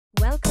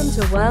Welcome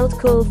to World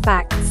Cool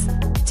Facts.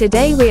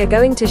 Today we are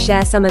going to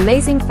share some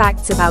amazing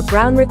facts about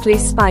brown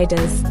recluse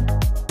spiders.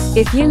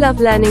 If you love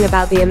learning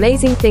about the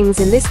amazing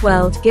things in this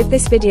world, give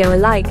this video a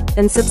like,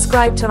 and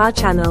subscribe to our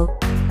channel.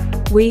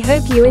 We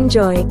hope you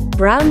enjoy.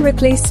 Brown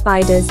recluse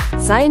spiders,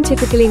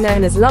 scientifically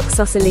known as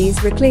Loxosceles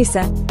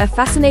reclusa, are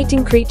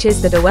fascinating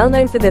creatures that are well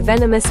known for their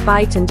venomous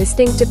bite and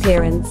distinct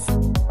appearance.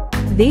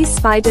 These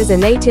spiders are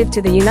native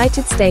to the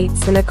United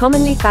States and are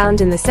commonly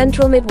found in the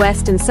central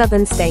Midwest and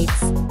southern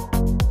states.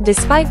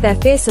 Despite their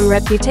fearsome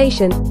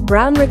reputation,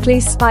 brown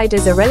recluse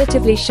spiders are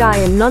relatively shy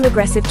and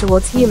non-aggressive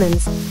towards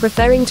humans,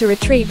 preferring to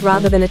retreat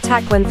rather than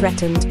attack when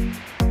threatened.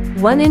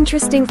 One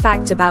interesting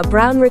fact about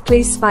brown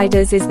recluse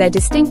spiders is their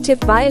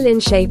distinctive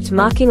violin-shaped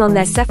marking on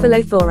their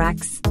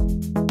cephalothorax.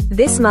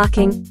 This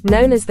marking,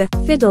 known as the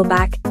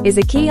fiddleback, is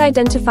a key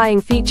identifying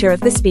feature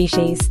of the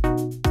species.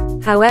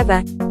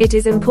 However, it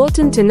is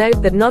important to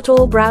note that not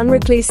all brown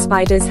recluse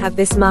spiders have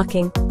this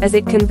marking, as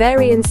it can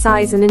vary in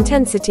size and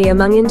intensity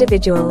among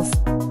individuals.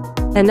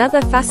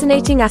 Another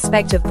fascinating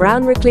aspect of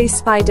brown recluse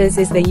spiders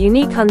is their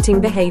unique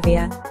hunting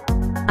behavior.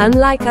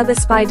 Unlike other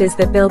spiders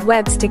that build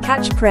webs to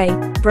catch prey,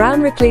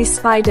 brown recluse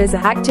spiders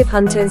are active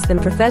hunters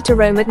and prefer to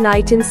roam at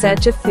night in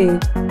search of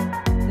food.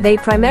 They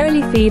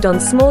primarily feed on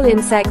small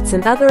insects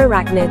and other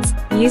arachnids,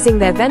 using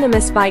their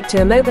venomous bite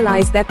to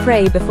immobilize their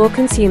prey before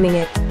consuming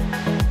it.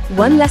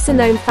 One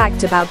lesser-known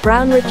fact about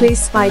brown recluse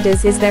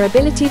spiders is their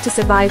ability to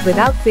survive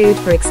without food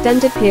for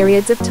extended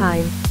periods of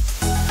time.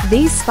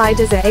 These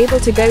spiders are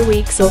able to go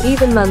weeks or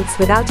even months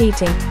without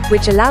eating,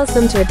 which allows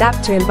them to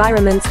adapt to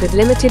environments with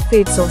limited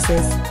food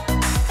sources.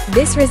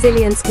 This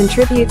resilience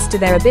contributes to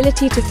their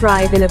ability to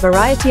thrive in a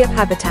variety of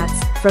habitats,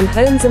 from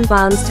homes and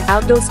barns to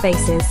outdoor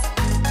spaces.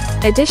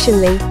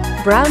 Additionally,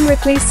 brown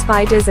recluse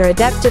spiders are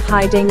adept at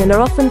hiding and are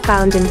often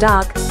found in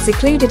dark,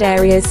 secluded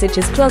areas such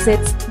as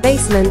closets,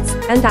 basements,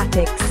 and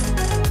attics.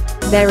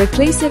 Their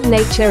reclusive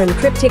nature and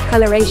cryptic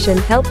coloration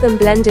help them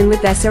blend in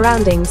with their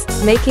surroundings,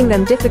 making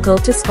them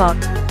difficult to spot.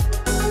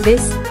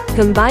 This,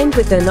 combined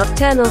with their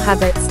nocturnal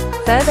habits,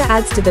 further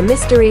adds to the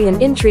mystery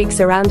and intrigue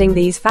surrounding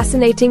these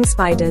fascinating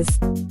spiders.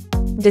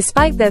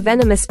 Despite their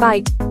venomous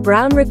bite,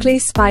 brown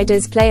recluse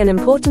spiders play an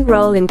important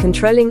role in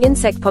controlling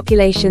insect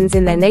populations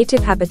in their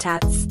native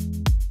habitats.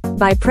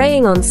 By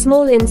preying on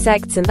small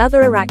insects and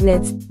other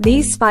arachnids,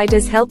 these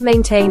spiders help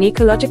maintain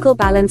ecological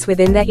balance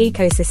within their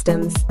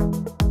ecosystems.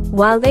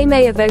 While they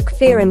may evoke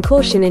fear and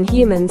caution in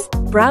humans,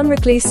 brown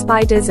recluse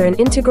spiders are an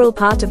integral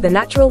part of the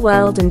natural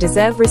world and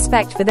deserve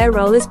respect for their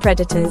role as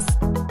predators.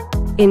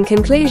 In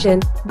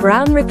conclusion,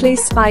 brown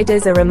recluse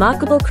spiders are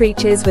remarkable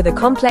creatures with a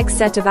complex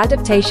set of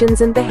adaptations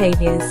and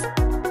behaviors.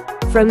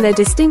 From their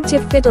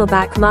distinctive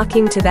fiddleback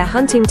marking to their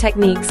hunting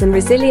techniques and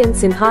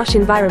resilience in harsh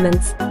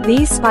environments,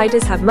 these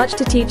spiders have much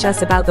to teach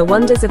us about the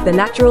wonders of the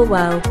natural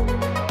world.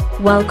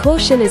 While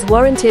caution is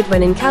warranted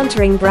when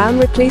encountering brown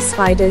recluse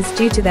spiders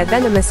due to their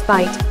venomous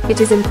bite, it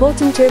is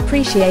important to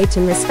appreciate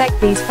and respect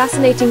these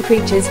fascinating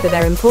creatures for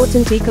their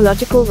important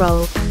ecological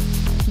role.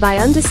 By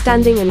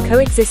understanding and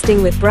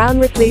coexisting with brown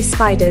recluse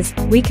spiders,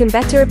 we can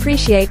better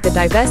appreciate the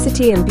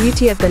diversity and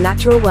beauty of the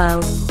natural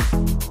world.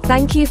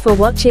 Thank you for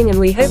watching, and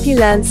we hope you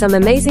learned some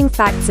amazing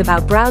facts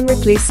about brown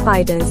recluse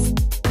spiders.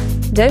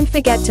 Don't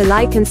forget to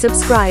like and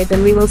subscribe,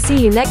 and we will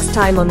see you next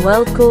time on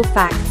World Cool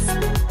Facts.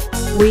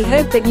 We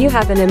hope that you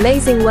have an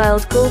amazing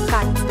World Cool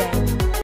Facts Day.